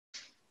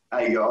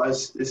Hey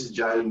guys, this is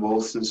Jaden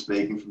Wolston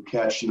speaking from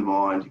Couch in the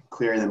Mind,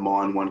 clearing the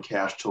mind one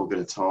couch talk at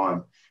a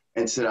time.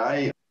 And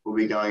today we'll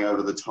be going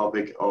over the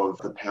topic of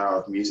the power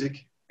of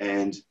music.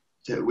 And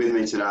with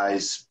me today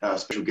is our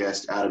special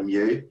guest, Adam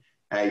Yu.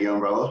 How you going,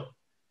 brother?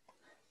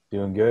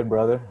 Doing good,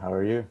 brother. How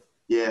are you?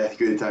 Yeah,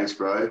 good, thanks,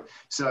 bro.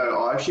 So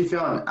I actually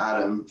found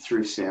Adam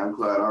through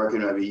SoundCloud, I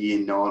reckon over year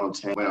 9 or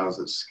 10 when I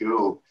was at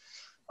school.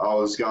 I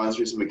was going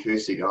through some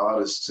acoustic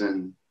artists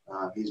and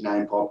his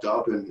name popped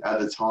up. And at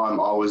the time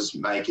I was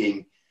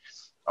looking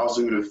at a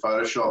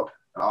Photoshop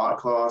art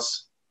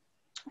class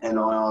and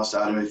I asked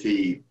Adam if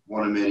he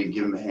wanted me to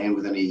give him a hand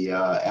with any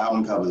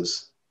album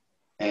covers.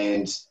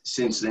 And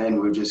since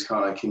then, we've just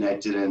kind of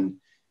connected and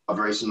I've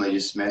recently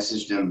just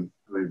messaged him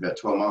probably about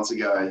 12 months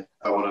ago.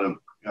 I wanted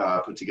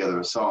to put together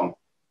a song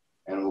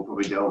and we'll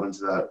probably delve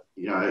into that,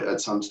 at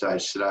some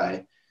stage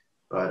today.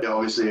 But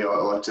obviously I'd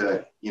like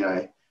to,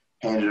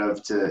 hand it over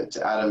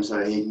to Adam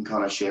so he can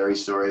kind of share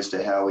his story as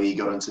to how he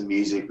got into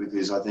music,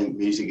 because I think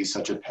music is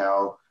such a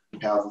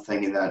powerful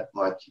thing in that,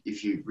 like,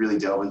 if you really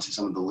delve into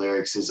some of the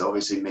lyrics, there's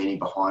obviously meaning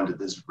behind it.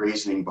 There's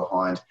reasoning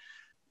behind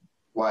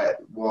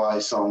why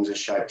songs are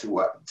shaped to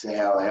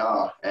how they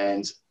are.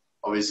 And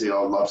obviously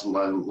I'd love to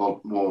learn a lot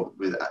more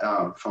with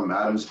from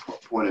Adam's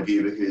point of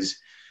view, because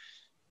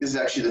this is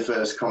actually the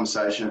first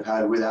conversation I've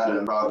had with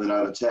Adam rather than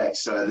over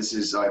text. So this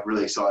is like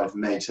really exciting for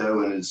me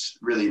too, and it's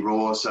really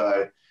raw.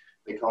 So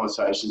the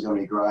conversation is going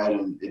to be great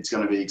and it's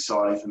going to be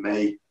exciting for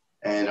me.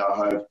 And I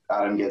hope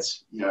Adam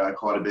gets,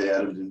 quite a bit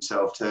out of it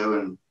himself too.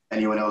 And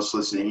anyone else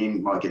listening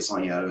in might get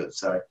something out of it.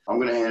 So I'm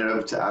going to hand it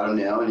over to Adam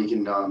now, and he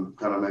can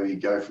kind of maybe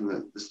go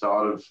from the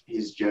start of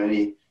his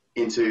journey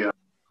into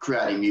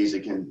creating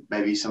music and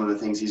maybe some of the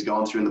things he's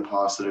gone through in the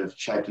past that have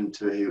shaped him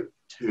to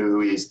who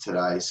he is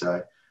today.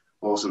 So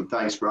awesome.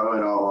 Thanks, bro.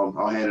 And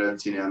I'll hand it over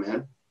to you now,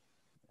 man.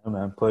 Yeah,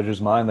 man.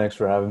 Pleasure's mine. Thanks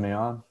for having me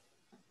on.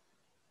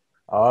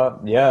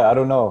 Yeah, I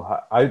don't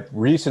know. I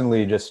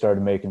recently just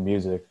started making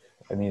music.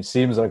 I mean, it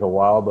seems like a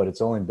while, but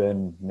it's only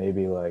been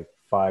maybe like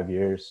 5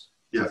 years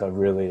since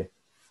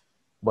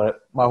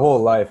but my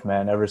whole life,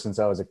 man, ever since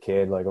I was a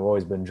kid, like I've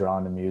always been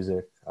drawn to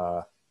music,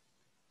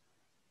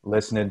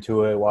 listening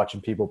to it,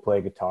 watching people play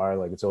guitar.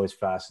 Like it's always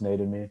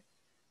fascinated me.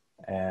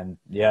 And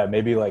yeah,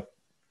 maybe like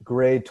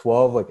grade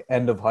 12, like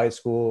end of high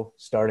school,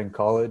 starting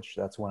college.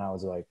 That's when I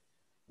was like,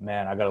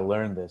 man, I got to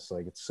learn this.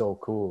 Like, it's so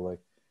cool. Like,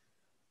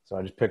 so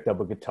I just picked up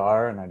a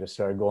guitar and I just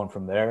started going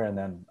from there. And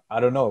then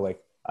I don't know,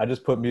 like I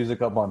just put music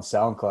up on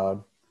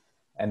SoundCloud,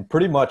 and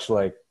pretty much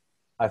like,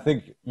 I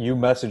think you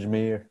messaged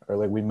me or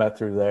like we met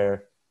through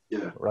there.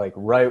 Yeah. Like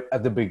right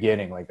at the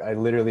beginning, like I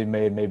literally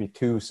made maybe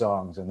 2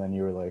 songs and then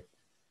you were like,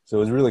 so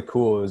it was really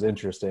cool. It was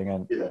interesting.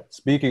 And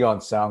speaking on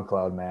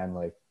SoundCloud, man,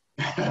 like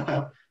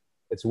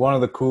it's one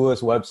of the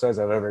coolest websites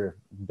I've ever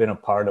been a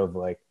part of.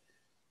 Like,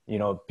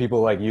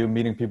 people like you,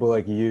 meeting people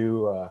like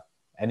you,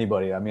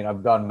 anybody. I mean,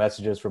 I've gotten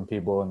messages from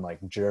people in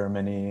like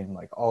Germany and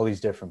like all these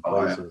different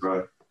places. Oh, yeah,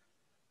 bro.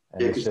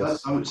 And Yeah,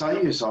 because some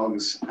of your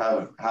songs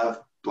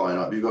have blown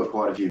up. You've got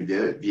quite a few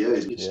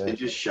views. It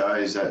just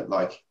shows that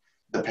like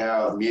the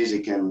power of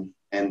music and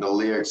the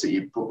lyrics that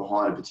you put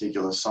behind a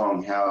particular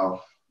song,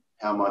 how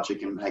much it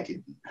can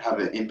have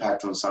an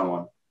impact on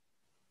someone.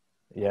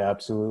 Yeah,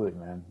 absolutely,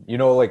 man.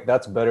 Like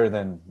that's better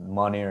than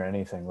money or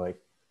anything. Like,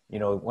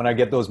 when I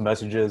get those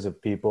messages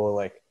of people,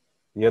 like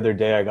the other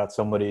day I got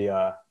somebody,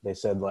 they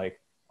said like,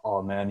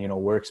 oh man,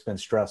 work's been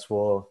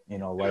stressful,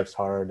 life's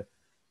hard.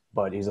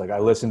 But he's like, I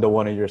listened to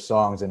one of your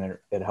songs and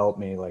it helped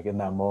me like in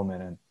that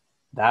moment. And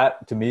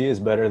that to me is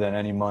better than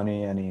any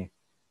money, any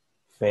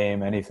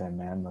fame, anything,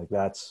 man. Like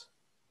that's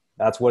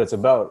what it's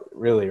about,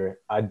 really.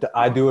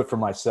 I do it for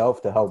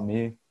myself to help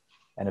me.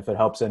 And if it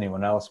helps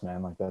anyone else,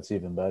 man, like that's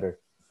even better.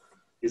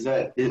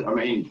 I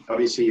mean,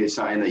 obviously you're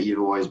saying that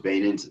you've always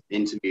been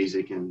into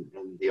music and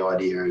the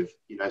idea of,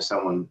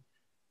 someone,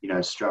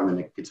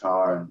 strumming a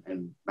guitar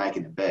and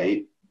making a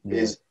beat.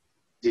 Yeah.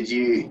 Did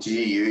you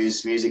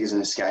use music as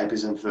an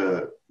escapism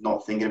for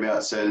not thinking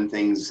about certain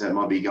things that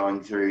might be going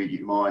through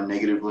your mind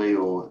negatively,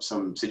 or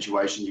some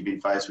situations you've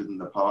been faced with in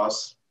the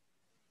past?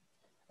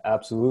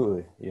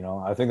 Absolutely.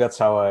 I think that's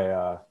how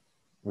I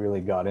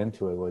really got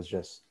into it, was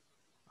just,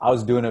 I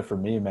was doing it for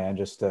me, man,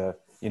 just to,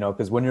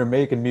 because when you're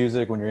making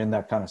music, when you're in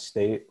that kind of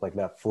state, like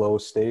that flow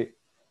state,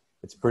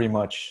 it's pretty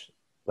much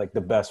like the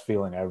best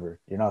feeling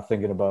ever. You're not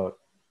thinking about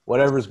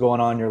whatever's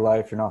going on in your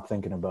life. You're not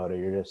thinking about it.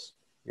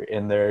 You're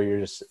in there. You're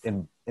just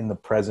in the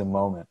present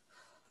moment.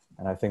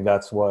 And I think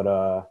that's what,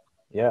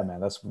 yeah, man,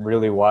 that's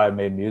really why I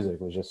made music.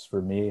 It was just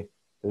for me.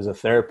 It was a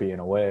therapy in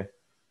a way.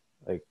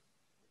 Like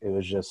it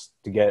was just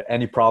to get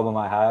any problem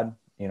I had,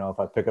 if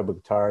I pick up a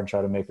guitar and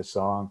try to make a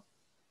song,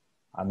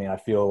 I mean, I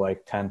feel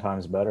like 10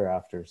 times better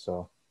after.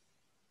 So.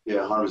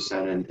 Yeah,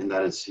 100%. And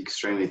that it's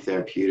extremely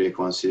therapeutic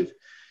once you've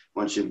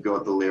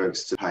got the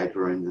lyrics to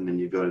paper and then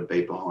you've got a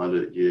beat behind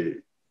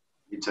it.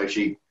 It's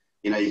actually,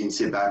 you can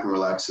sit back and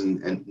relax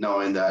and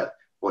knowing that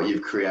what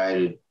you've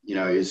created,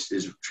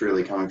 is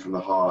truly coming from the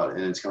heart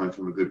and it's coming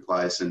from a good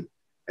place. And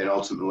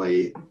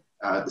ultimately,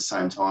 at the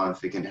same time,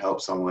 if it can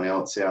help someone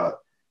else out,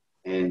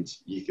 and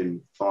you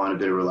can find a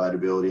bit of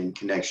relatability and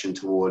connection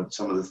toward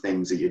some of the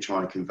things that you're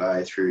trying to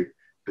convey through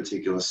a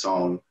particular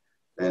song,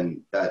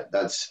 then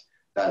that's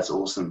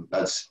awesome.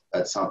 That's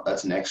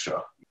an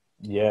extra.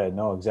 Yeah,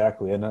 no,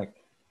 exactly. And like,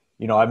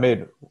 you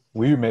know,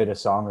 we made a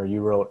song, or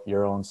you wrote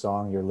your own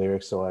song, your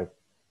lyrics. So like,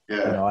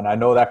 Yeah. you know, and I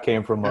know that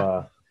came from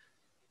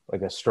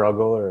like a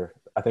struggle, or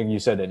I think you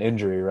said an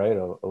injury, right?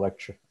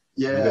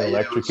 Yeah, you got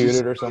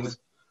electrocuted or something?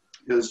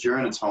 It was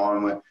during a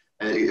time when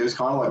it was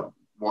kind of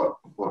like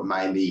what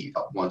made me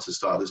want to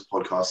start this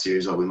podcast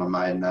series with my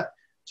mate, and that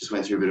just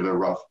went through a bit of a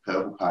rough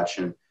purple patch.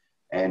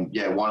 And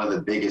yeah, one of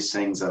the biggest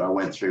things that I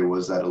went through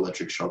was that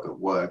electric shock at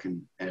work,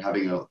 and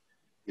having a,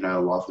 you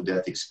know, life or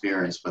death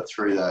experience. But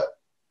through that,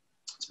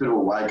 it's a bit of a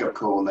wake up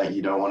call, and that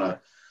you don't want to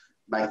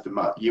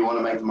you want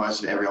to make the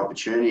most of every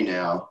opportunity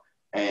now.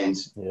 And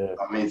yeah.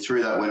 I mean,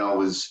 through that, when I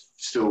was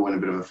still in a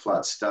bit of a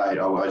flat state,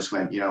 I just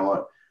went, you know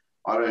what,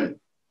 I don't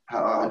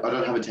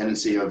have a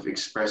tendency of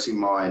expressing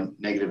my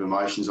negative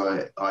emotions.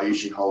 I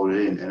usually hold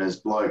it in. And as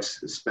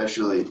blokes,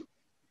 especially,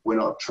 we're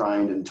not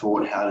trained and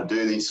taught how to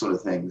do these sort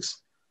of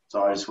things.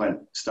 So I just went,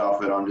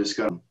 stuff it. I'm just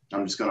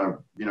gonna,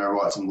 you know,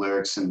 write some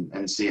lyrics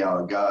and see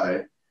how I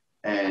go.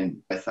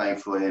 And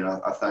thankfully, and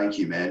I thank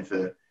you, man,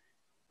 for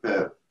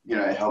you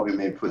know, helping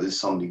me put this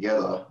song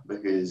together,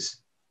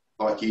 because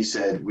like you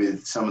said,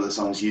 with some of the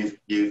songs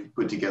you've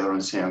put together on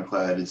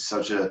SoundCloud, it's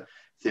such a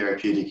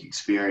therapeutic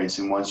experience.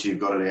 And once you've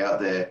got it out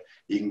there,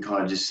 you can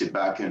kind of just sit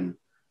back and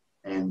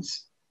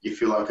you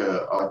feel like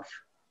a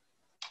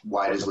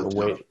weight is lifted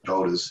off your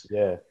shoulders.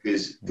 Yeah.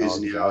 Because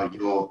now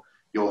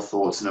your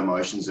thoughts and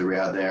emotions are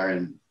out there,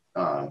 and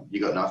you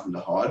got nothing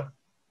to hide.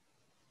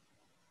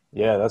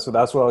 Yeah, that's what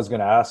I was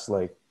gonna ask.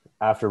 Like,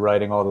 after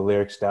writing all the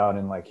lyrics down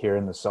and like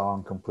hearing the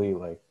song complete,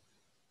 like,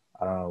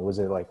 I don't know, was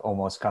it like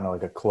almost kind of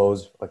like a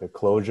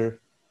closure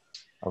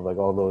of like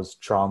all those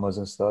traumas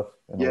and stuff?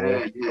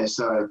 Yeah.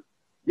 So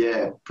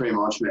yeah, pretty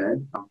much,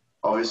 man.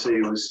 Obviously,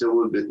 it was still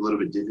a little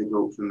bit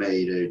difficult for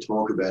me to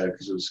talk about it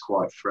because it was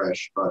quite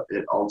fresh, but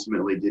it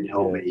ultimately did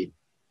help me.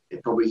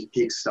 It probably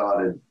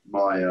kick-started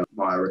my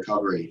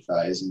recovery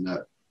phase, and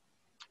that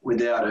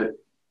without it,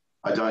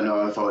 I don't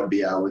know if I would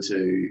be able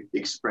to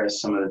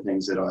express some of the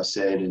things that I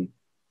said,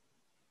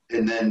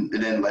 and then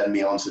led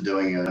me on to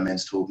doing a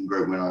men's talking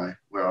group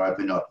where I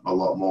opened up a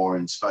lot more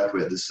and spoke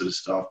about this sort of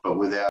stuff. But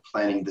without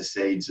planting the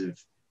seeds of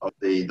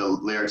the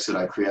lyrics that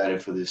I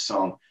created for this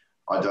song,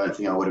 I don't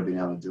think I would have been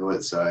able to do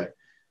it. So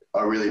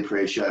I really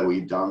appreciate what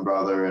you've done,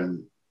 brother.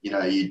 And, you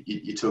know,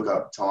 you took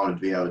up time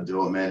to be able to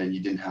do it, man, and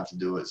you didn't have to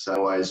do it. So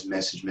always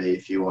message me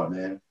if you want,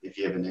 man, if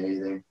you ever need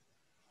anything.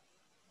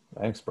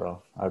 Thanks,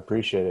 bro. I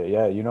appreciate it.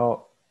 Yeah, you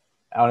know,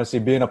 honestly,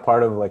 being a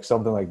part of like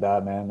something like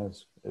that, man,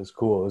 is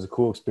cool. It was a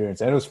cool experience,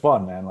 and it was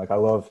fun, man. Like, I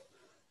love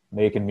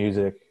making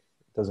music.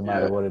 It doesn't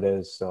matter what it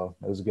is, so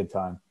it was a good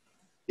time.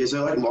 Yeah.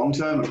 So like long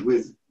term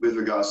with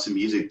regards to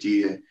music,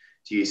 do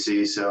you see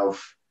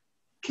yourself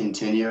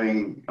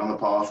continuing on the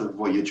path of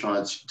what you're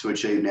trying to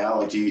achieve now?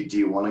 Like, do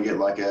you want to get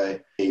like a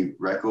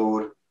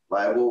record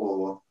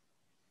label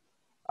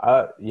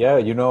or? Yeah,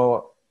 you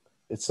know,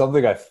 it's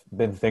something I've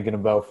been thinking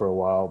about for a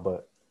while,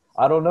 but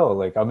I don't know.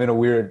 Like, I'm in a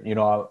weird, you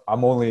know,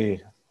 I'm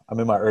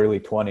in my early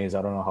 20s.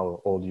 I don't know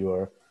how old you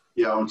are.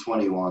 Yeah, I'm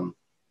 21.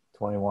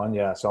 21,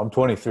 yeah. So I'm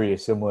 23, a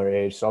similar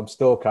age. So I'm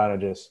still kind of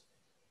just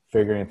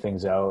figuring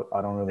things out.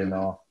 I don't really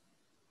know.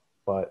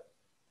 But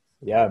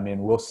yeah, I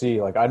mean, we'll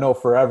see. Like, I know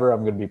forever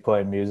I'm going to be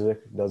playing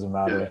music. It doesn't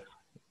matter,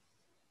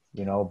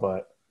 you know,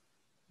 but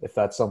if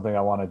that's something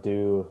I want to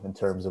do in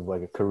terms of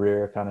like a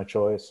career kind of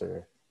choice,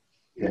 or,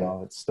 you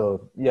know, it's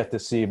still yet to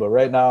see. But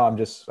right now I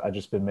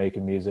just been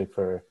making music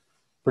for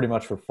pretty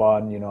much for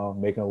fun, you know,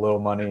 making a little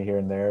money here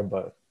and there.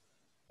 But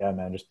yeah,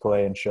 man, just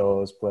playing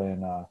shows,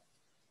 playing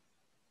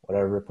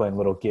playing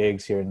little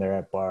gigs here and there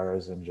at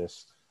bars, and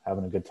just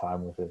having a good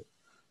time with it.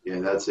 Yeah,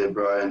 that's it,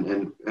 bro.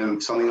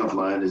 And something I've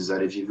learned is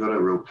that if you've got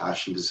a real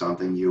passion for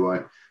something,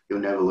 you'll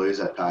never lose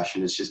that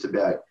passion. It's just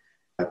about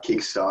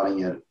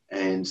kick-starting it.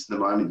 And the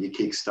moment you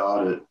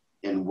kick-start it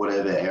in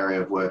whatever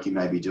area of work you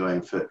may be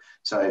doing, for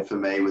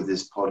me with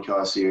this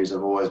podcast series,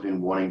 I've always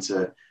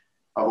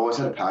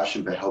had a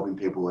passion for helping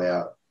people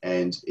out.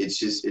 And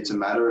it's a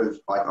matter of,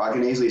 like, I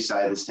can easily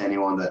say this to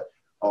anyone that,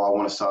 oh, I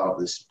want to start up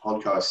this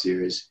podcast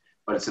series,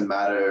 but it's a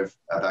matter of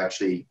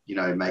actually, you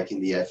know, making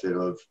the effort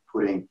of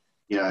putting,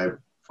 you know,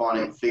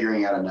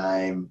 figuring out a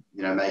name,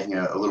 you know, making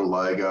a little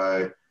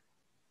logo,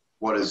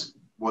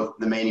 what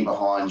the meaning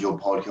behind your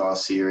podcast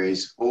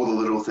series, all the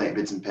little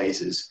bits and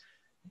pieces.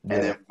 Yeah.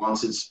 And then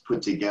once it's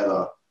put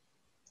together,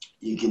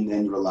 you can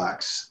then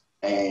relax,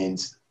 and,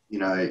 you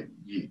know,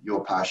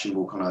 your passion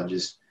will kind of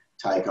just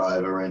take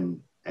over, and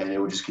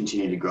it will just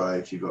continue to grow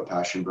if you've got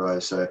passion, bro.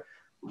 So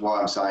why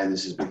I'm saying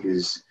this is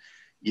because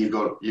you've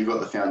got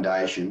the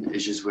foundation.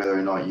 It's just whether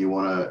or not you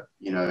want to,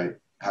 you know,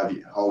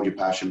 hold your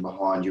passion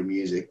behind your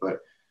music. But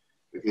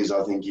because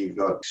I think you've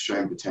got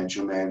extreme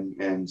potential, man,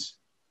 and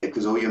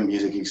because all your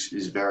music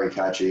is very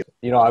catchy.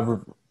 You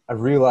know,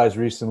 I've realized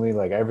recently,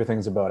 like,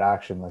 everything's about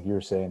action, like you were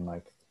saying.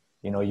 Like,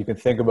 you know, you can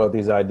think about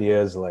these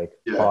ideas like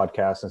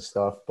podcasts and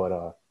stuff,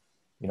 but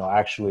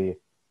actually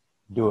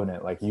doing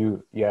it. Like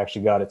you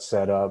actually got it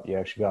set up, you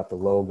actually got the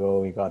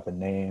logo, you got the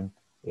name,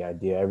 the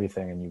idea,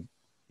 everything, and you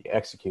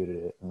executed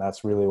it. And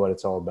that's really what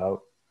it's all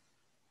about.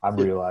 I'm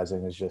Yeah,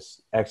 realizing is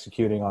just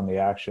executing on the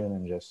action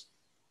and just,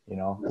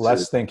 that's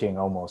less it. thinking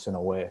almost in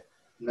a way.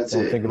 That's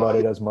Don't it. think about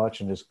it as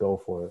much and just go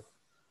for it.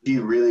 If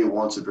you really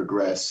want to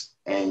progress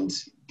and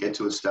get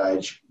to a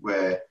stage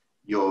where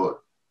you're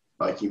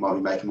like you might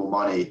be making more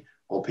money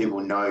or people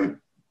know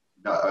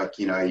like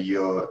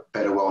you're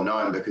better well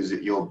known because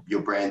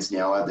your brand's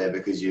now out there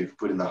because you've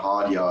put in the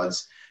hard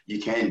yards,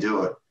 you can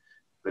do it,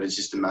 but it's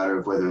just a matter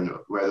of whether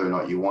or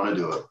not you want to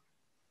do it.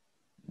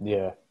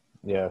 Yeah.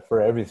 Yeah.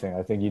 For everything,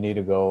 I think you need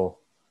to go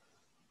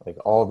like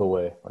all the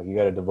way. Like you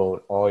got to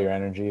devote all your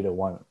energy to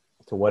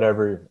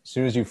whatever. As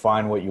soon as you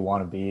find what you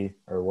want to be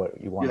or what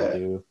you want to Yeah,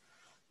 do,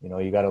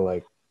 you got to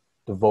like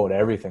devote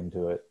everything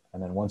to it.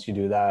 And then once you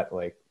do that,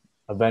 like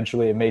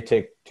eventually it may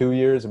take 2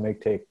 years, it may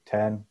take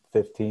 10,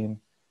 15,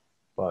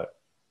 but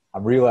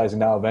I'm realizing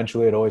now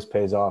eventually it always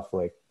pays off.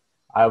 Like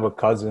I have a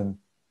cousin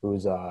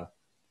who's,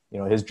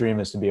 his dream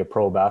is to be a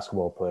pro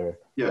basketball player.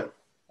 yeah,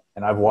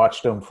 And I've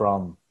watched him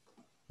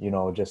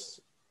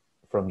just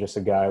from just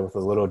a guy with a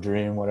little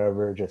dream,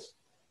 whatever, just,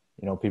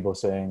 people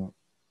saying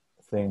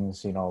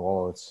things,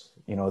 oh,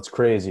 it's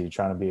crazy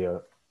trying to be a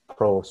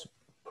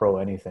pro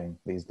anything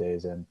these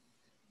days. And,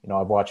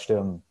 I've watched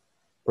him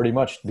pretty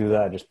much do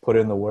that, just put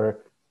in the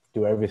work,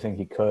 do everything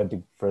he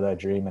could for that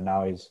dream. And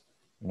now he's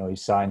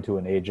signed to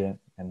an agent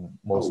and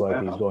most oh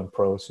likely he's wow, going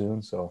pro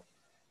soon. So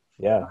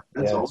yeah.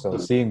 that's Yeah. So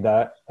awesome. seeing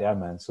that, yeah,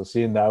 man. So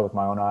seeing that with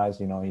my own eyes,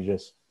 you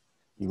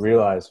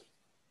realize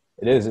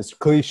it's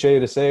cliche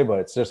to say, but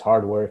it's just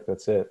hard work.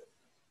 That's it.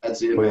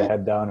 That's it, Put your man.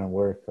 head down and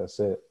work. That's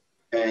it.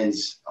 And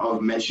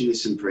I've mentioned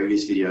this in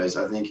previous videos.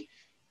 I think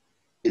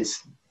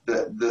it's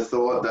the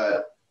thought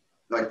that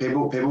like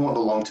people want the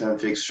long term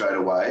fix straight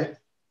away,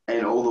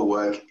 and all the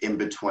work in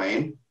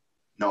between,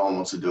 no one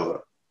wants to do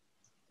it.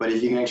 But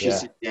if you can actually Yeah.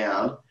 sit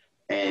down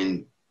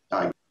and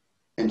like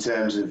in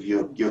terms of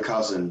your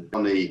cousin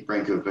on the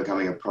brink of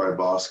becoming a pro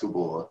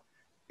basketballer,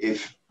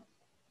 if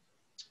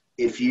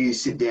if you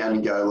sit down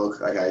and go,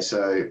 look, okay,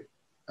 so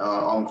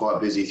I'm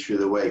quite busy through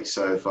the week,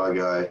 so if I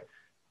go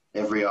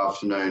every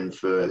afternoon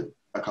for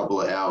a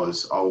couple of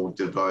hours, I will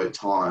devote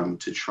time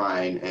to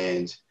train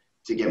and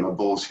to get my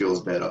ball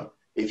skills better.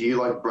 If you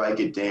like break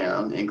it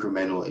down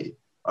incrementally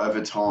over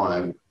Yeah.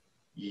 time,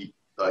 you,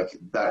 like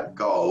that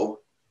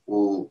goal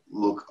will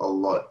look a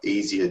lot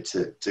easier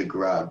to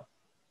grab.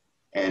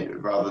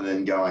 And rather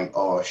than going,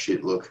 oh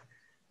shit, look,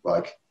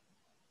 like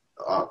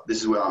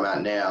this is where I'm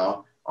at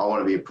now. I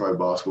want to be a pro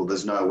basketball.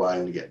 There's no way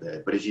I'm going to get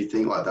there. But if you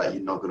think like that,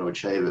 you're not going to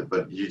achieve it.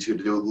 But you just got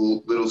to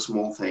do little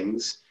small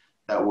things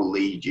that will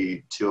lead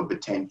you to a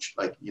potential,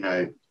 like,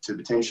 to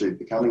potentially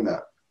becoming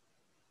that.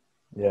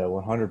 Yeah.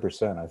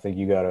 100%. I think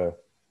you gotta,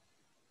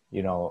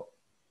 you know,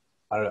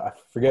 I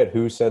forget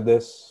who said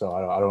this, so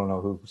I don't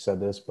know who said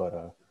this, but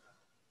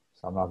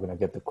so I'm not gonna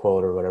get the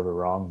quote or whatever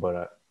wrong,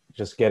 but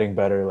just getting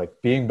better,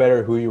 like being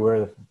better who you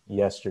were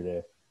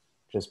yesterday,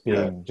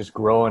 Yeah. just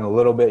growing a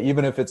little bit,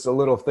 even if it's a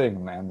little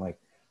thing, man. Like,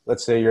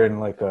 let's say you're in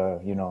like a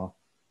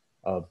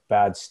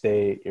bad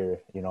state, you're,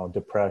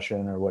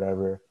 depression or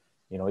whatever,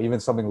 even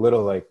something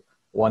little like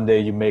one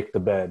day you make the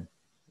bed,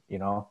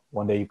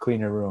 one day you clean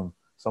your room,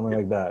 something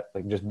like that.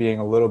 Like just being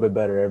a little bit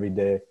better every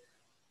day.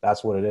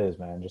 That's what it is,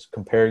 man. Just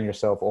comparing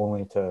yourself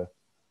only to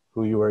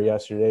who you were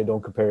yesterday.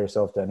 Don't compare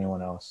yourself to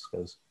anyone else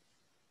because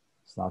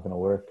it's not going to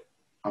work.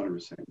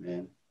 100%,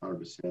 man.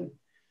 100%.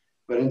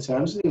 But in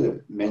terms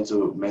of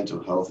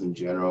mental health in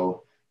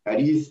general, how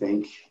do you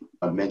think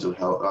mental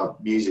health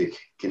music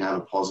can have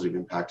a positive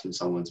impact on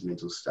someone's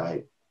mental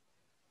state?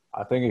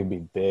 I think it'd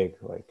be big,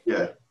 like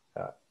Yeah,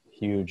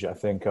 huge. I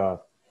think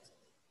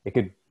it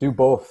could do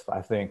both.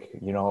 I think,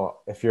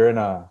 if you're in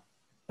a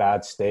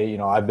bad state,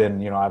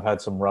 I've had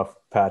some rough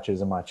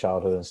patches in my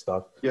childhood and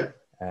stuff. yeah,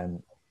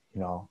 And,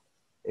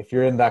 if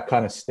you're in that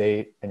kind of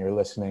state and you're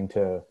listening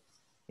to,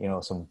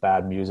 some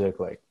bad music,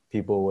 like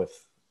people with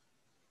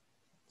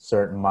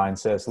certain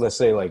mindsets, let's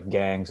say like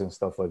gangs and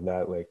stuff like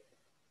that. Like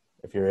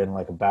if you're in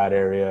like a bad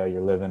area,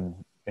 you're living,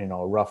 a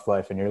rough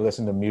life and you're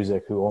listening to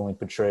music who only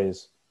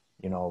portrays,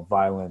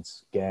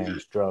 violence, yeah,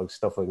 gangs, drugs,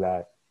 stuff like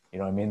that. You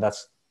know what I mean?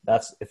 That's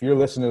if you're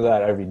listening to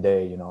that every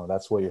day,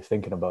 that's what you're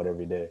thinking about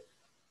every day.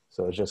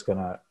 So it's just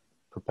gonna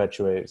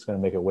perpetuate. It's gonna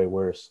make it way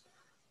worse.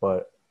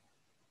 But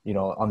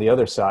on the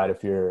other side,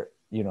 if you're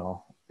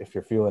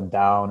feeling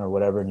down or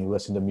whatever, and you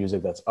listen to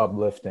music that's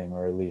uplifting,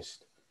 or at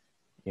least,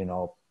 you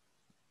know,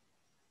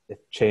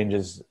 it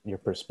changes your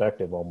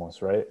perspective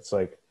almost, right? mm, It's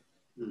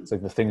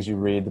like the things you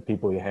read, the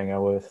people you hang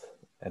out with,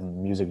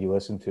 and music you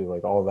listen to,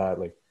 like all that,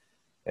 like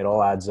it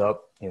all adds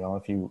up.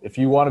 If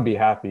you want to be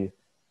happy,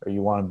 or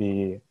you want to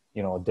be,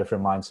 a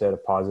different mindset, a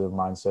positive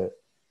mindset,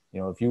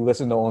 if you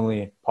listen to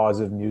only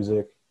positive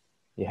music,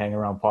 you hang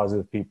around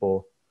positive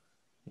people,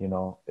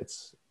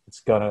 it's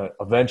gonna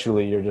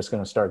eventually you're just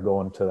gonna start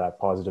going to that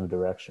positive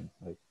direction.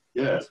 Like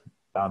yeah. it's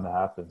bound to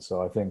happen.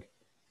 So I think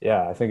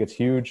it's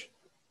huge.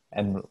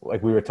 And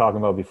like we were talking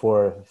about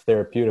before,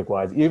 therapeutic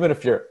wise, even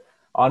if you're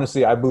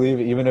honestly, I believe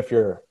even if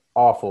you're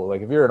awful,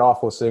 like if you're an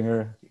awful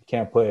singer, you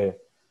can't play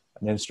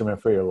an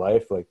instrument for your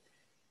life, like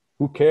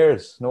who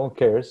cares? No one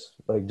cares.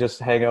 Like just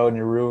hang out in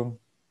your room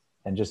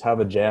and just have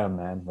a jam,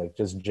 man. Like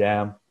just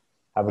jam,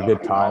 have a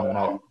good time.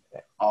 And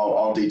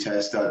I'll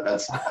detest that.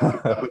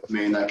 That puts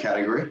me in that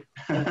category.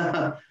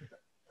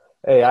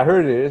 Hey, I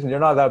heard it is, and you're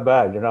not that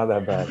bad. You're not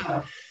that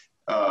bad.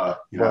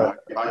 But,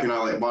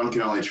 one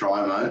can only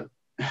try, mate.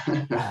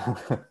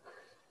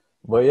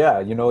 But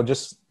yeah,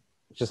 just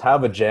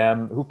have a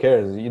jam. Who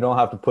cares? You don't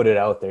have to put it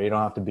out there. You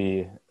don't have to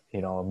be,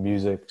 a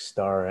music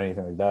star or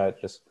anything like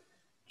that. Just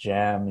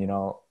jam,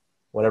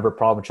 whatever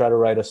problem. Try to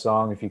write a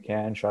song if you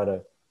can. Try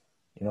to,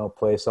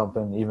 play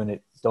something. You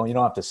don't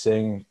have to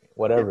sing.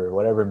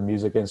 Whatever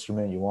music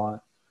instrument you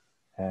want.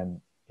 And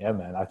yeah,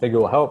 man, I think it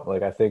will help.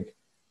 Like I think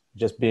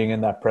just being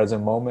in that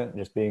present moment,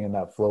 just being in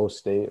that flow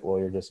state while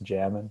you're just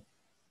jamming,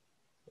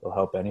 will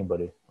help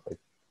anybody. Like,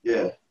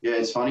 yeah,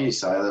 it's funny you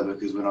say that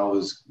because when I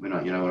was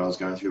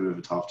going through a bit of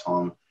a tough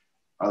time,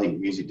 I think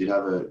music did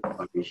have a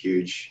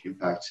huge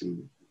impact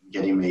in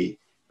getting me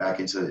back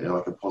into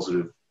like a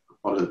positive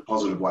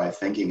way of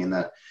thinking. And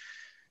that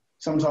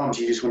sometimes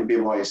you just want to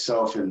be by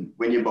yourself, and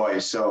when you're by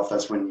yourself,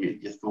 that's when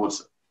your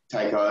thoughts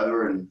take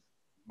over, and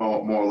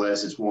more or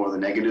less it's more of the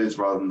negatives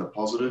rather than the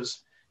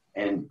positives.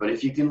 But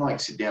if you can like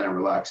sit down and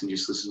relax and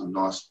just listen to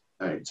nice,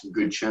 some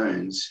good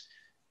tunes,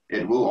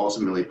 it will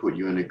ultimately put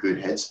you in a good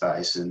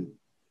headspace,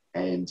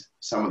 and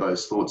some of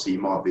those thoughts that you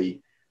might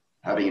be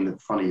having in the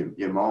front of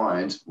your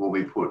mind will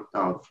be put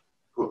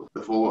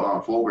the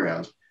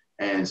foreground.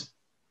 And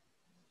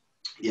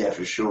yeah,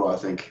 for sure, I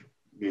think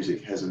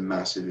music has a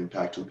massive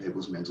impact on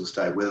people's mental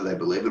state, whether they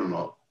believe it or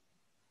not.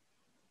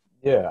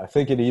 yeah, I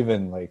think it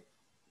even like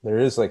there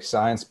is like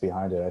science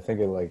behind it. I think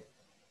it like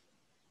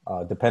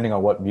depending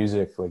on what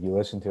music like you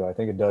listen to, I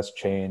think it does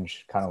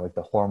change kind of like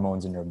the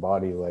hormones in your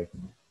body. Like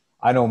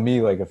I know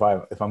me, like if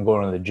I'm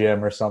going to the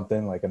gym or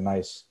something, like a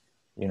nice,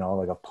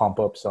 like a pump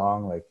up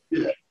song, like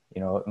Yeah.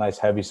 a nice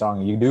heavy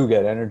song, you do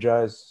get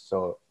energized.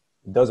 So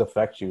it does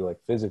affect you like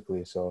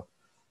physically. So,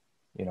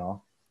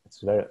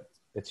 it's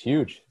it's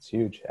huge. It's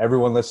huge.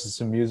 Everyone listens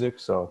to music,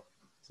 so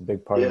it's a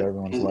big part of Yeah,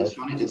 everyone's it's life.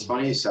 funny. It's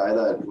funny you say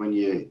that when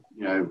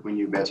when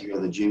you're about to go to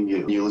the gym,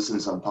 you listen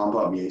to some pump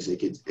up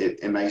music.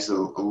 It makes it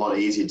a lot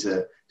easier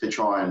to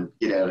try and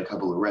get out a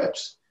couple of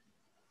reps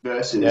Yeah,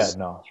 versus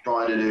no.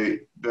 trying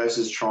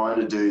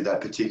to do that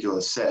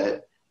particular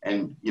set,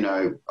 and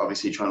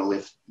obviously trying to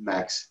lift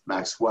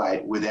max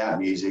weight without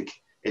music.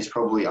 It's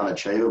probably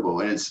unachievable,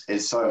 and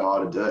it's so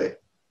hard to do.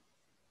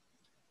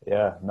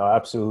 Yeah, no,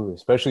 absolutely.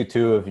 Especially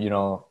too if,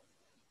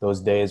 those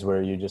days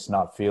where you're just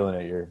not feeling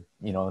it.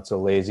 It's a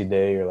lazy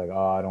day. You're like,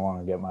 oh, I don't want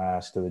to get my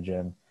ass to the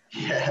gym.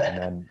 And Yeah,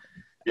 then and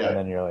yeah,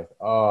 then you're like,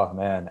 oh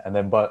man. And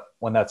then but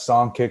when that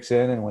song kicks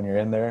in and when you're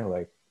in there,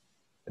 like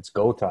it's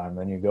go time,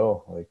 then you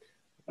go. Like,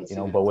 that's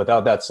it. but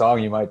without that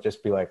song you might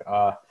just be like,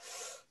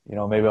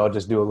 maybe I'll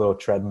just do a little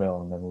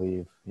treadmill and then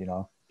leave.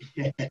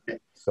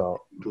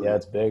 So yeah,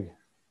 it's big.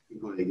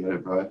 Completely get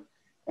it, bro.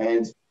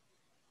 And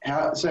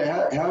how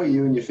are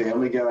you and your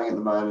family going at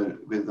the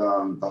moment with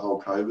the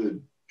whole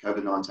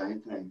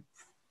COVID-19 thing?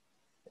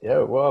 Yeah,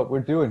 well, we're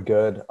doing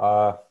good.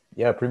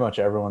 Yeah, pretty much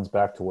everyone's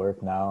back to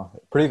work now.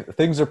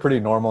 Things are pretty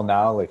normal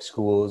now, like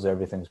schools,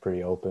 everything's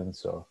pretty open.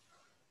 So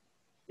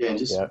Yeah, and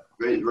just yeah,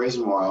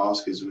 reason why I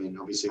ask is, I mean,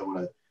 obviously I want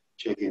to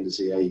check in to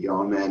see how you're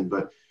going, man.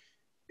 But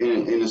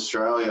in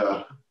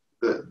Australia,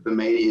 the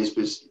media is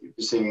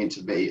perceiving it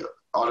to be,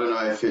 I don't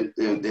know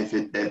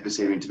if they're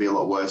perceiving it to be a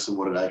lot worse than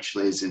what it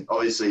actually is. And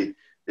obviously,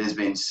 there's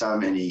been so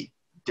many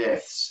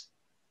deaths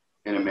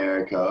in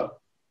America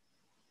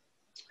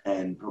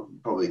and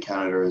probably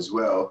Canada as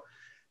well,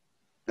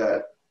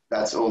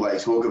 that's all they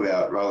talk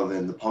about rather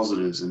than the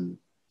positives. And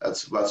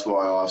that's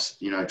why I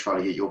asked, try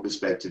to get your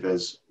perspective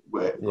as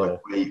yeah,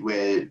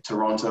 where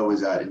Toronto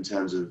is at in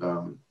terms of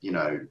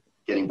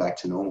getting back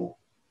to normal.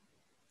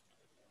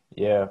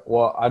 yeah.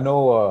 Well, I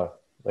know,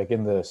 like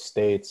in the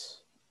States,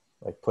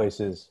 like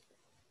places.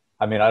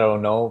 I mean, I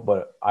don't know,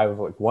 but I have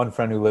like one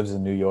friend who lives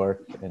in New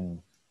York,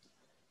 and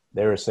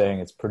they were saying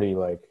it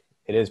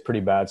is pretty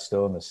bad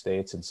still in the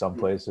States in some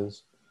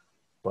places.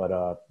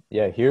 But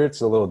yeah, here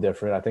it's a little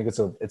different. I think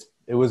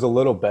it was a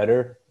little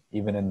better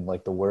even in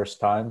like the worst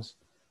times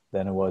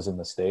than it was in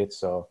the States.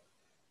 So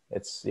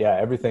yeah,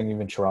 everything,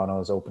 even Toronto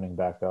is opening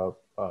back up.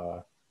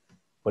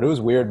 But it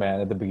was weird,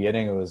 man. At the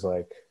beginning, it was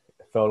like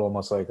it felt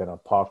almost like an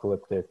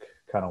apocalyptic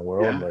kind of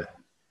world. Yeah, Like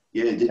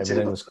yeah, it did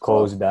everything seem was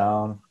closed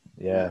down.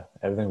 yeah, Yeah,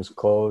 everything was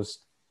closed.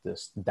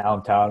 This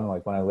downtown,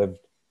 like when I lived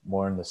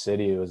more in the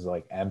city, it was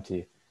like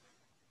empty,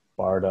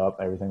 barred up.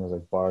 Everything was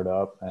like barred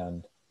up,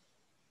 and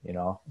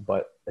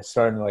but it's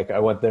starting to, like I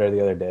went there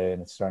the other day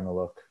and it's starting to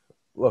look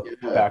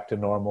yeah. back to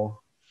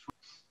normal.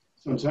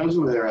 So in terms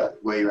of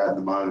where you're at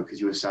the moment, because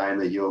you were saying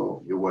that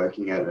you're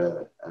working at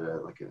a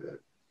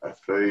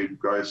food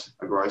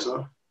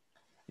grocer.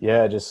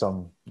 Yeah, just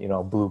some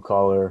blue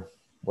collar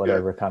Yeah,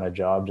 whatever kind of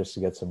job just to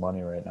get some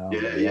money right now.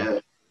 yeah, But yeah, yeah.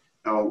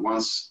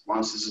 once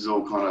this is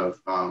all kind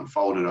of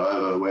folded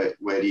over,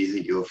 where do you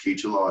think your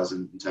future lies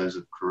in terms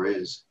of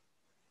careers?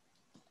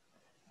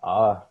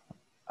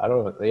 I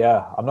don't.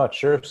 Yeah, I'm not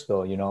sure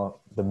still. You know,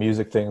 the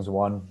music thing's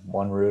one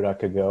route I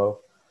could go.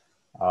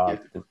 Uh,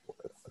 Yeah,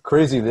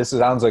 Crazy. This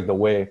sounds like the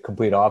way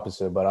complete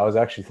opposite, but I was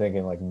actually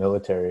thinking like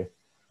military,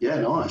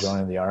 yeah, nice.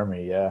 joining the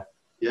army. Yeah.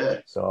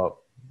 Yeah, So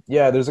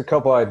yeah, there's a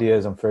couple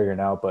ideas I'm figuring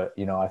out, but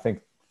you know, I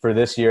think for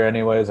this year,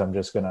 anyways, I'm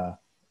just gonna,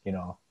 you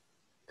know,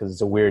 because it's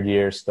a weird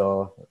year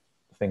still.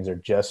 Things are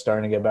just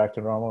starting to get back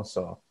to normal,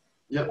 so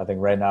I yep,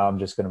 think right now I'm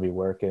just gonna be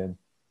working,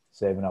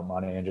 saving up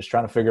money, and just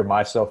trying to figure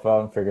myself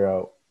out and figure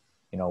out,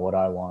 you know, what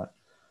I want,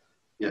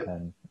 yep.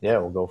 and yeah,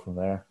 we'll go from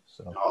there.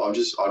 So I've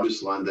just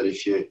learned that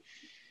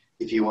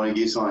if you want to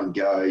give something a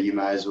go, you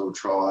may as well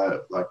try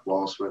it like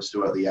whilst we're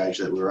still at the age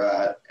that we're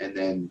at, and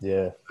then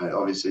yeah,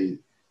 obviously,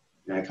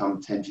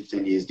 come 10,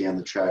 15 years down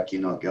the track,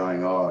 you're not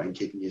going and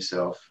kicking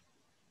yourself,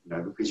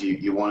 because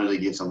you wanted to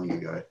give something a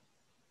go.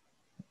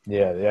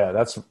 yeah.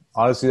 That's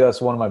honestly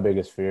that's one of my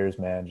biggest fears,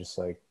 man. Just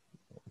like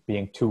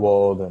being too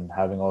old and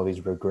having all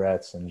these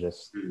regrets and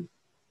just Mm.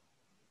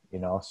 you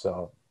know,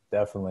 so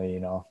definitely, you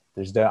know,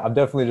 I'm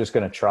definitely just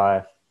going to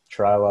try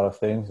a lot of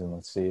things and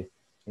let's see,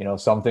 you know,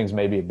 some things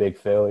may be a big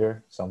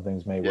failure. Some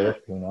things may Yeah,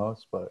 work, who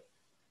knows, but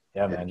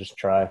yeah, yeah, man, just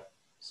try,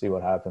 see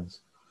what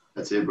happens.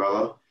 that's it,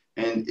 brother.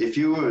 And if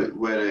you were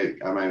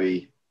to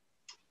maybe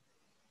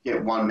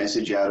get one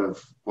message out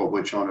of what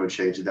we're trying to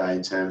achieve today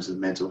in terms of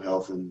mental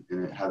health and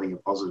having a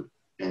positive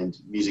and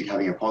music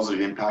having a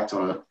positive impact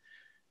on it,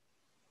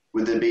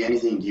 would there be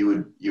anything you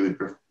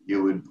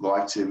would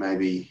like to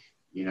maybe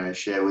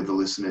share with the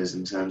listeners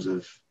in terms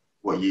of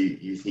what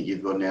you think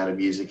you've gotten out of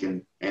music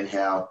and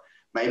how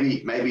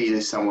maybe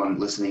there's someone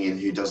listening in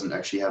who doesn't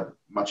actually have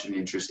much of an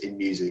interest in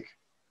music,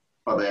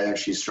 but they're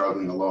actually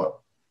struggling a lot.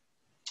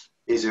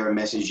 Is there a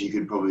message you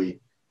could probably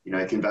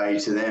convey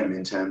to them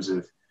in terms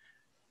of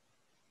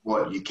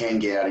what you can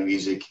get out of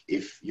music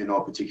if you're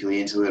not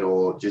particularly into it,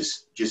 or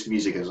just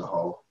music as a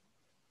whole?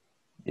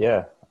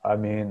 Yeah. I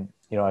mean,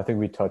 you know, I think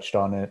we touched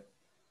on it.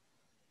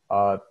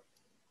 Uh,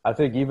 I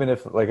think even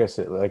if, like I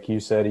said, like you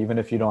said, even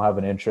if you don't have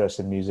an interest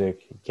in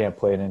music, you can't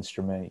play an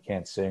instrument, you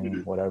can't sing,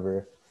 Mhm.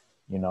 whatever,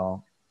 you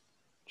know,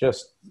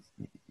 just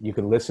you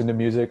can listen to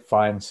music,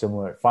 find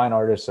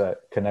artists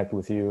that connect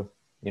with you.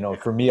 You know,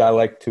 for me, I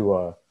like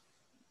to,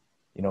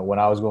 you know, when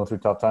I was going through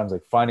tough times,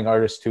 like finding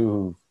artists too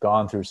who've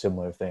gone through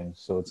similar things.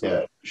 So it's Yeah,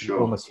 like you sure.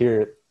 almost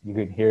hear it, you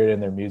can hear it in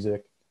their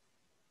music.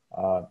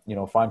 You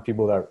know, find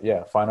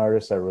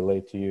artists that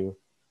relate to you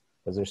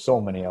because there's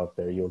so many out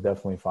there. You'll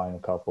definitely find a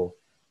couple,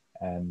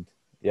 and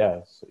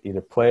yeah, so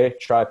either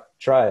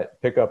try it,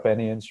 pick up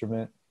any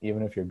instrument,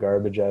 even if you're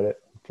garbage at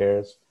it. Who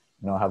cares?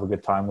 You know, have a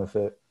good time with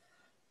it.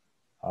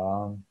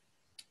 Um,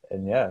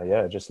 and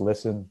yeah, just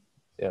listen.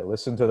 Yeah,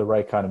 listen to the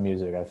right kind of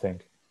music. I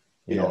think,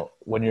 you Yeah, know,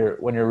 when you're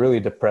really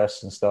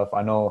depressed and stuff.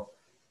 I know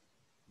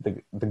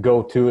the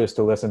go-to is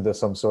to listen to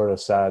some sort of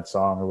sad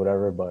song or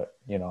whatever, but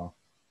you know,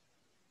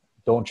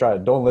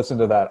 don't listen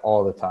to that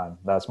all the time.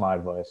 That's my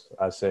advice.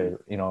 I say,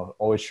 you know,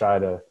 always try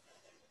to,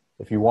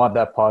 if you want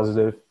that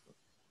positive,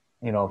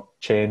 you know,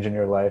 change in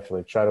your life,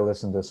 like try to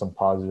listen to some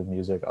positive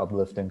music,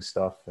 uplifting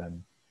stuff,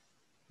 and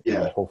you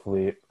know, yeah,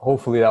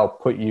 hopefully that'll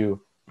put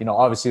you, you know,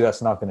 obviously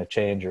that's not going to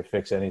change or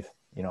fix anything,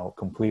 you know,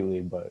 completely,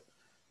 but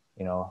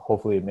you know,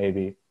 hopefully it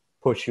maybe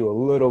push you a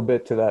little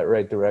bit to that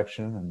right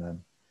direction, and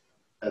then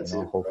you that's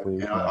know, it, bro. hopefully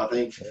you And can. I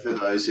think Yeah, for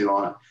those who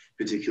aren't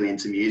particularly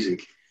into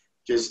music,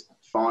 just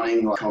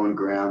finding like common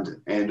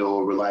ground and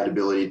or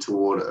relatability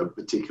toward a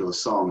particular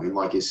song. And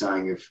like you're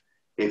saying,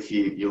 if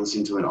you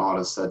listen to an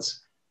artist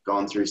that's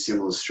gone through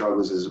similar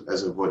struggles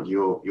as of what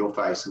you're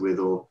facing with,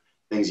 or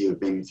things you've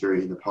been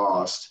through in the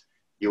past,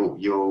 you'll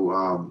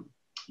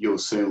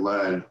soon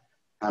learn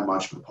how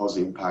much of a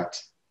positive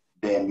impact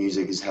their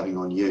music is having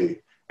on you.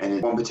 And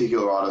if one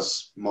particular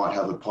artist might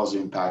have a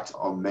positive impact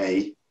on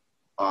me,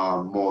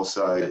 more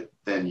so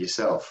than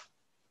yourself.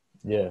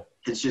 yeah,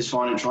 It's just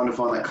trying to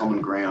find that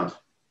common ground.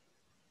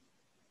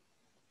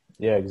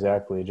 yeah,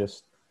 exactly.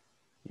 Just,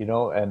 you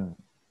know, and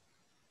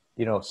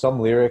you know, some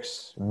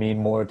lyrics mean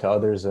more to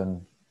others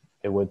than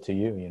it would to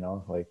you, you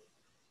know, like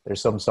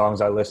there's some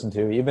songs I listen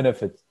to, even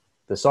if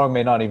the song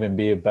may not even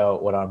be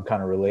about what I'm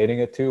kind of relating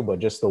it to, but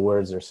just the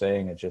words they're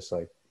saying, it's just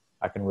like,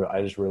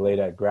 I just relate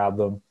it, grab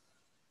them,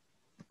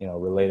 you know,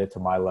 relate it to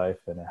my life,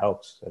 and it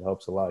helps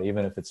a lot.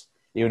 Even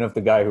if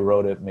the guy who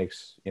wrote it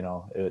makes, you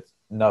know, it's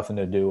nothing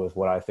to do with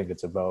what I think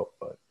it's about,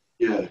 but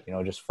Yeah. you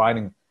know, just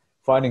finding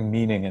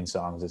meaning in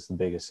songs is the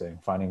biggest thing,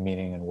 finding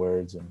meaning in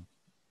words and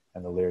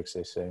the lyrics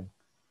they sing.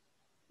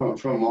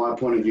 From my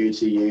point of view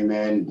to you,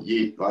 man,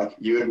 you gotta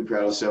be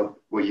proud of yourself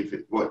what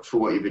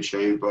you've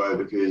achieved, bro.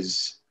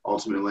 Because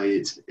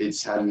ultimately,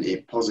 it's had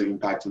a positive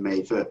impact on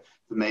me. For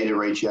me to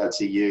reach out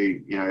to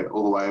you,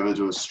 all the way over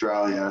to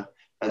Australia,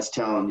 that's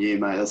telling you,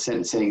 mate. That's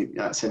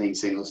sending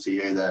signals to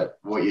you that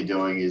what you're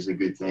doing is a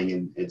good thing,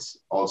 and it's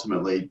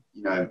ultimately,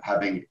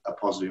 having a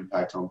positive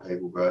impact on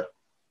people, bro.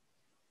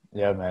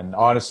 Yeah, man.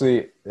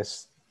 Honestly,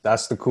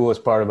 that's the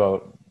coolest part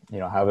about, you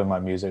know, having my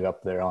music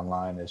up there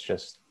online, it's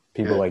just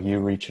people like you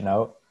reaching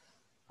out.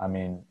 I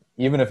mean,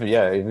 even if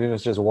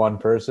it's just one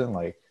person,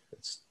 like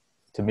it's,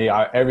 to me,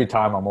 every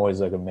time I'm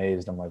always like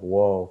amazed. I'm like,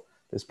 whoa,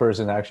 this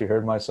person actually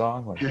heard my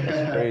song. Like,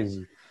 that's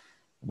crazy.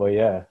 But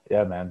yeah,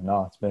 man,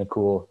 no, it's been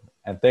cool.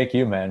 And thank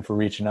you, man, for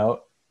reaching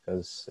out,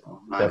 because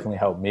definitely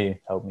helped me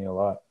a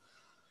lot.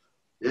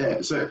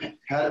 Yeah. So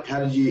how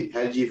did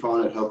you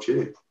find it helped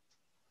you?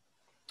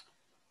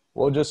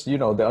 Well, just, you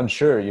know, the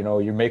unsure, you know,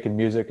 you're making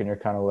music and you're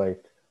kind of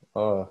like,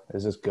 oh,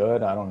 is this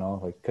good? I don't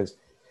know. Like, because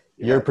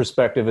your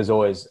perspective is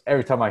always,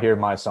 every time I hear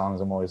my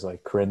songs, I'm always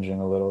like cringing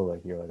a little.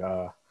 Like, you're like,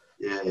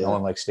 no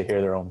one likes to hear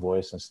their own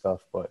voice and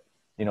stuff. But,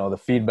 you know, the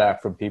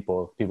feedback from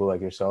people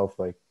like yourself,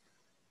 like,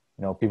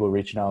 you know, people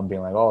reaching out and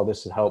being like, oh,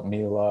 this has helped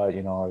me a lot,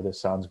 you know, or this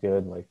sounds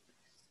good. Like,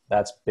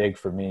 that's big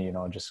for me, you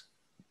know, it just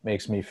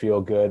makes me feel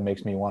good,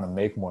 makes me want to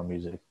make more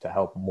music to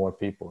help more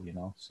people, you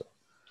know, so.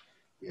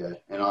 Yeah,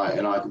 and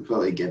I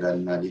completely get that.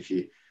 And that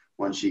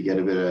once you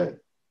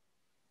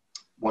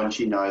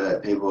know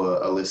that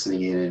people are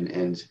listening in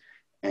and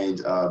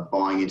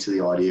buying into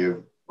the idea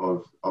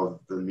of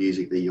the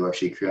music that you're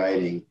actually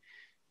creating,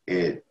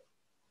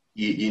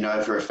 you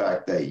know for a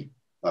fact that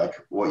like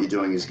what you're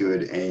doing is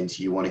good, and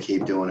you want to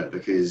keep doing it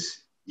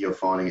because you're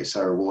finding it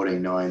so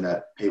rewarding knowing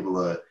that people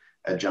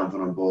are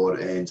jumping on board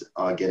and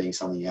are getting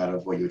something out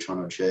of what you're trying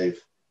to achieve.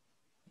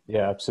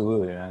 Yeah,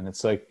 absolutely. And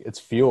it's like, it's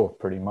fuel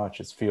pretty much.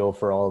 It's fuel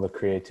for all the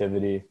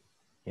creativity.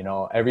 You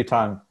know, every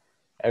time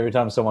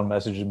someone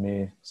messages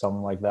me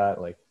something like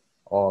that, like,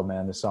 oh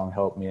man, this song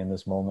helped me in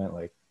this moment.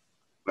 Like,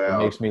 it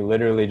makes me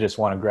literally just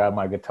want to grab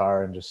my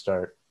guitar and just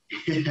start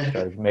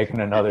making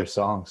another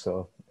song.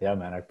 So yeah,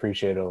 man, I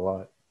appreciate it a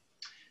lot.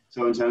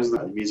 So in terms of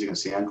the music on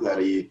SoundCloud,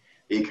 are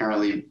you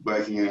currently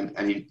working on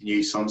any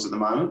new songs at the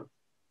moment?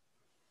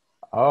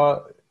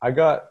 I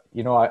got,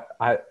 you know,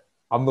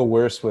 I'm the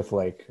worst with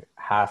like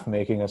half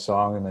making a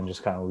song and then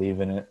just kind of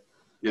leaving it.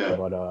 Yeah.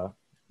 But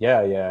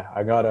yeah,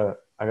 I got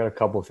a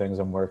couple of things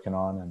I'm working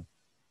on, and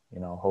you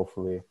know,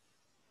 hopefully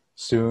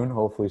soon.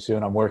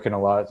 I'm working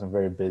a lot, so I'm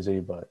very busy,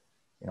 but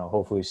you know,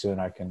 hopefully soon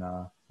I can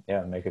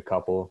make a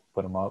couple,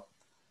 put them up.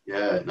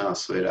 Yeah, no,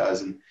 sweet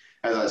as. And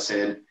as I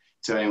said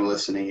to anyone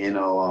listening in,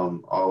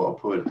 I'll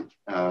put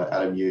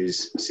Adam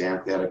Yu's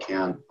SoundCloud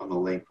account on the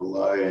link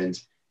below, and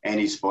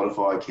Andy's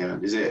Spotify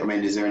account. Is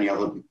there any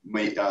other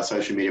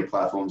social media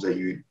platforms that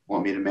you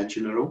want me to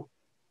mention at all?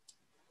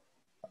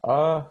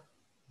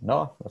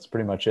 No, that's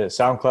pretty much it.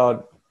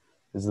 SoundCloud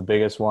is the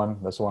biggest one.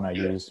 That's the one I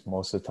use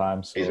most of the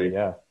time. So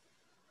yeah.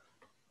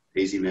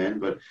 Easy, man.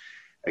 But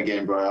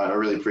again, bro, I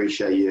really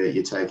appreciate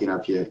you taking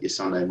up your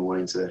Sunday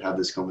morning to have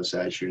this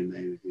conversation with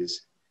me,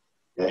 because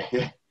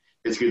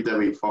it's good that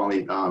we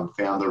finally found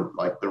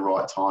the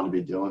right time to be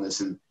doing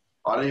this. And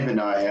I don't even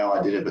know how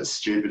I did it, but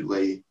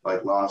stupidly,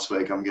 like last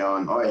week, I'm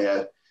going, oh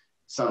yeah,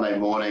 Sunday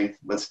morning,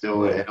 let's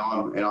do it,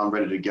 and I'm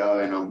ready to go,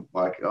 and I'm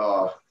like,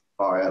 oh,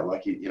 far out,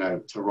 like you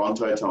know,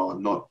 Toronto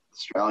time, not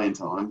Australian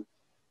time.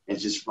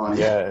 It's just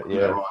funny. Yeah.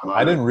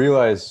 I didn't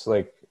realize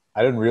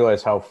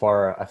how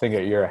far. I think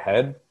you're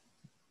ahead.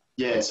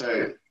 Yeah.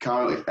 So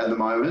currently, at the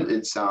moment,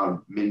 it's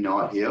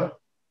midnight here.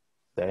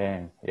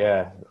 Dang.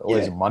 Yeah.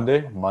 Is it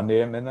Monday?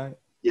 Monday at midnight?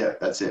 Yeah,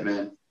 that's it,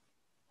 man.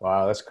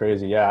 Wow, that's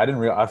crazy. Yeah,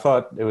 I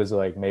thought it was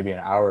like maybe an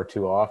hour or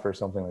two off or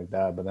something like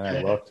that. But then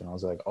I looked and I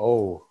was like,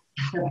 oh.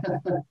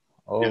 Okay.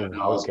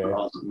 I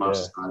was much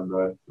time,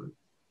 bro.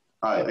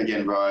 But,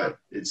 again, bro,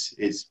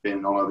 it's been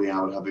an honor being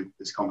able to have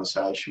this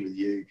conversation with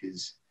you,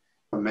 because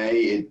for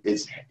me,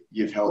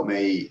 you've helped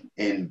me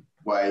in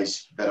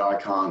ways that I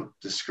can't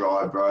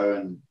describe, bro.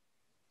 And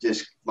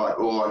just like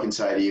all I can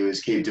say to you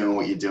is keep doing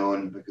what you're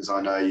doing, because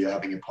I know you're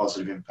having a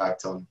positive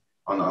impact on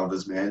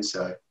others, man.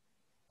 So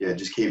yeah,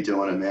 just keep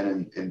doing it,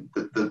 man. And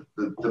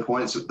the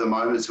points, the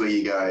moments where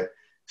you go,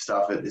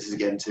 stuff it, this is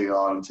getting too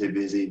hard, I'm too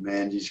busy,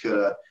 man. You just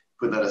gotta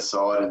put that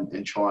aside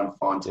and try and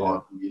find time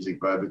for music,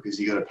 bro, because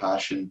you got a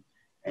passion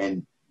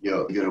and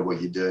you're good at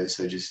what you do.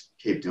 So just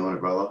keep doing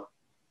it, brother.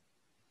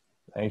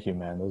 Thank you,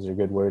 man. Those are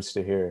good words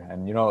to hear.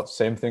 And, you know,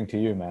 same thing to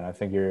you, man. I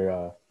think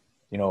you're,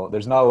 you know,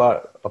 there's not a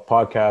lot of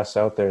podcasts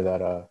out there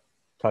that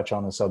touch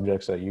on the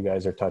subjects that you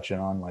guys are touching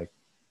on, like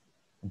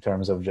in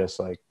terms of just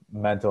like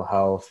mental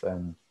health,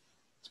 and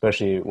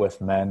especially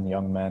with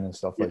young men and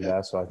stuff like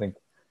that. So I think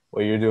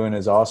what you're doing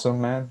is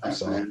awesome, man.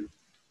 Thanks, man.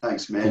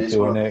 It's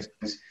one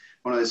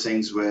of those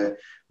things where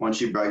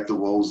once you break the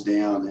walls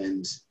down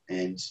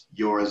and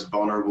you're as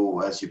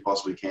vulnerable as you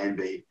possibly can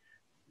be,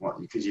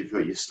 because you've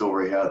got your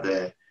story out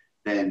there,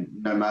 then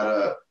no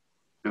matter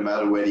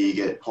whether you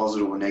get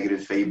positive or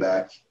negative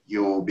feedback,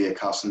 you'll be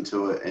accustomed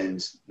to it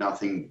and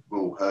nothing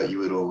will hurt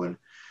you at all. And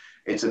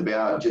it's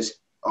about just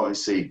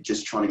obviously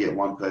just trying to get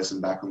one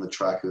person back on the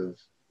track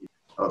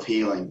of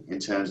healing in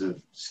terms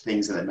of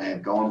things that they may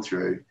have gone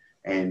through.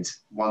 And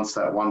once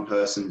that one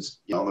person's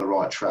on the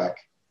right track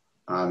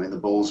and the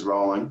ball's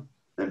rolling,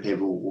 then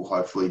people will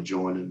hopefully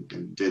join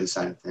and do the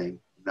same thing.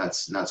 And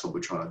that's what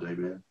we're trying to do,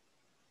 man.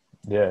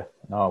 Yeah,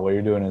 no, what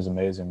you're doing is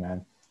amazing,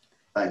 man.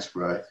 Thanks,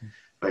 bro.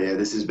 But yeah,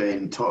 this has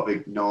been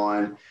topic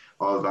 9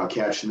 of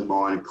Couch in the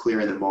Mind,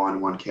 clearing the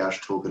mind, one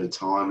couch talk at a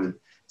time. And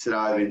today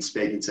I've been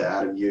speaking to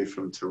Adam Yu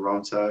from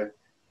Toronto,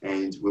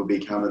 and we'll be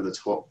covering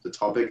the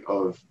topic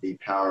of the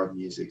power of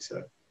music.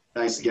 So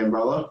thanks again,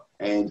 brother,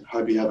 and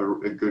hope you have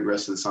a good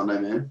rest of the Sunday,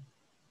 man.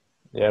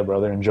 Yeah,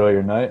 brother. Enjoy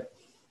your night.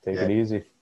 Take Yeah. it easy.